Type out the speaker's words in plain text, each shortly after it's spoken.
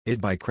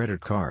IDBI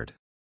credit card.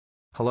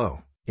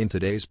 Hello, in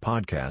today's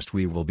podcast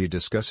we will be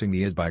discussing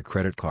the IDBI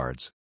credit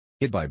cards.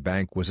 IDBI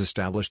Bank was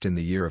established in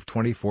the year of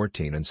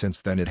 2014 and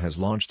since then it has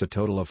launched a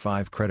total of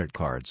 5 credit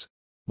cards.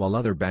 While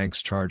other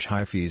banks charge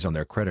high fees on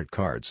their credit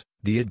cards,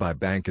 the IDBI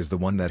Bank is the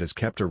one that has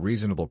kept a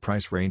reasonable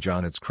price range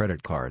on its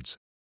credit cards.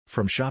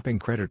 From shopping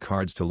credit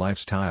cards to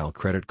lifestyle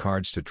credit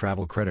cards to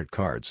travel credit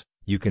cards,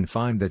 you can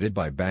find that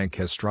IDBI Bank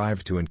has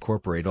strived to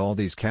incorporate all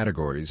these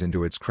categories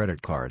into its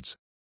credit cards.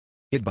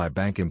 IDBI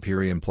Bank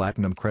Imperium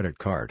Platinum Credit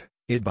Card,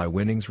 IDBI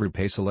Winnings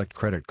Repay Select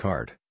Credit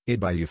Card,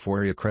 IDBI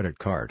Euphoria Credit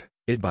Card,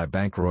 IDBI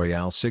Bank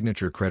Royale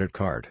Signature Credit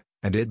Card,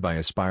 and IDBI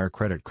Aspire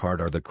Credit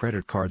Card are the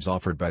credit cards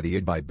offered by the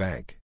IDBI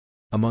Bank.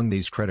 Among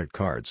these credit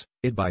cards,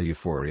 IDBI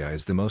Euphoria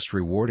is the most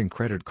rewarding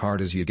credit card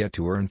as you get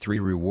to earn 3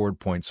 reward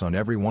points on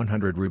every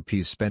 100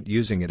 rupees spent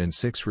using it and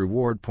 6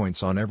 reward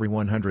points on every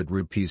 100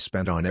 rupees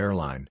spent on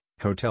airline,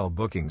 hotel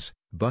bookings,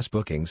 bus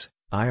bookings,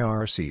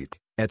 IRC,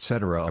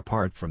 etc.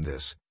 Apart from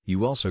this,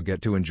 you also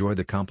get to enjoy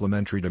the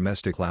complimentary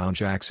domestic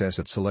lounge access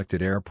at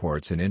selected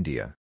airports in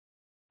India.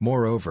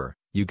 Moreover,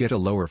 you get a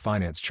lower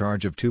finance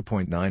charge of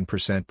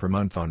 2.9% per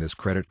month on this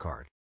credit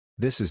card.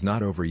 This is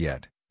not over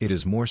yet. It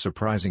is more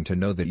surprising to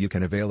know that you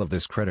can avail of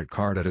this credit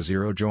card at a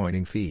zero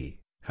joining fee.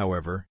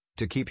 However,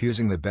 to keep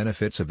using the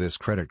benefits of this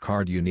credit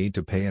card you need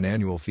to pay an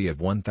annual fee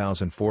of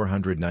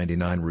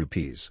 1,499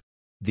 rupees.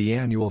 The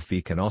annual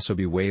fee can also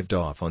be waived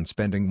off on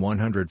spending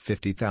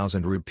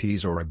 150,000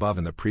 rupees or above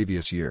in the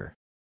previous year.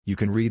 You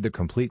can read the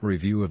complete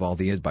review of all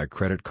the IDBI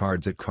credit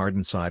cards at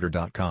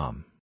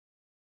cardinsider.com.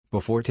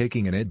 Before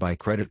taking an IDBI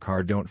credit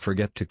card, don't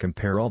forget to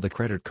compare all the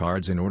credit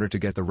cards in order to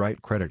get the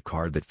right credit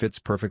card that fits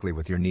perfectly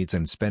with your needs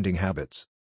and spending habits.